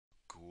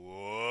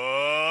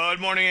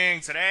morning.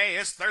 Today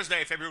is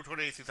Thursday, February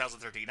 28th,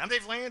 2013. I'm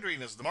Dave Landry,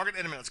 and this is the Market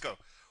in a Minute. Let's go.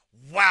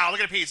 Wow,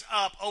 look at the piece.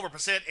 Up over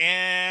percent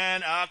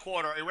and a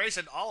quarter,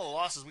 erasing all the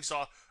losses we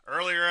saw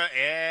earlier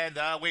in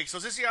the week. So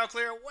is this all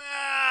clear?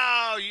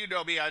 Well, you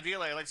know me.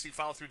 Ideally, I like to see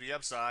follow through the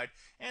upside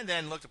and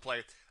then look to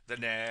play the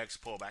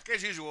next pullback.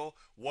 As usual,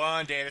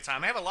 one day at a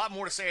time. I have a lot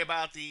more to say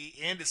about the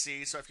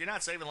indices, so if you're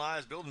not saving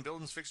lives, building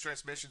buildings, fixed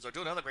transmissions, or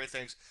doing other great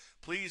things,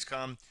 please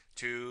come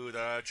to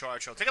the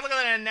chart show. Take a look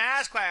at the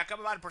NASDAQ, up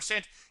about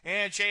 1%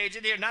 and change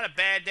in here. Not a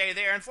bad day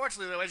there.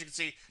 Unfortunately, though, as you can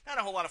see, not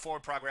a whole lot of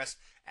forward progress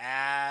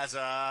as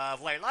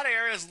of late. A lot of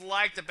areas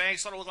like the bank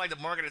sort of look like the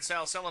market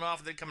itself selling off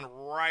and then coming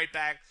right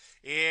back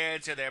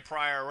into their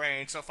prior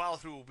range. So follow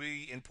through will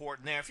be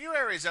important there. A few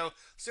areas, though,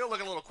 still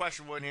look a little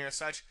questionable in here,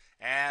 such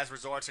as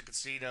resorts and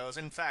casinos.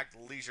 In fact,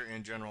 leisure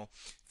in general,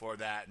 for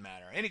that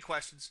matter. Any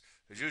questions?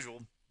 As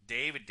usual,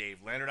 Dave at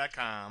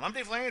DaveLandry.com. I'm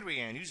Dave Landry,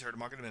 and you just heard the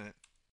Market in a Minute.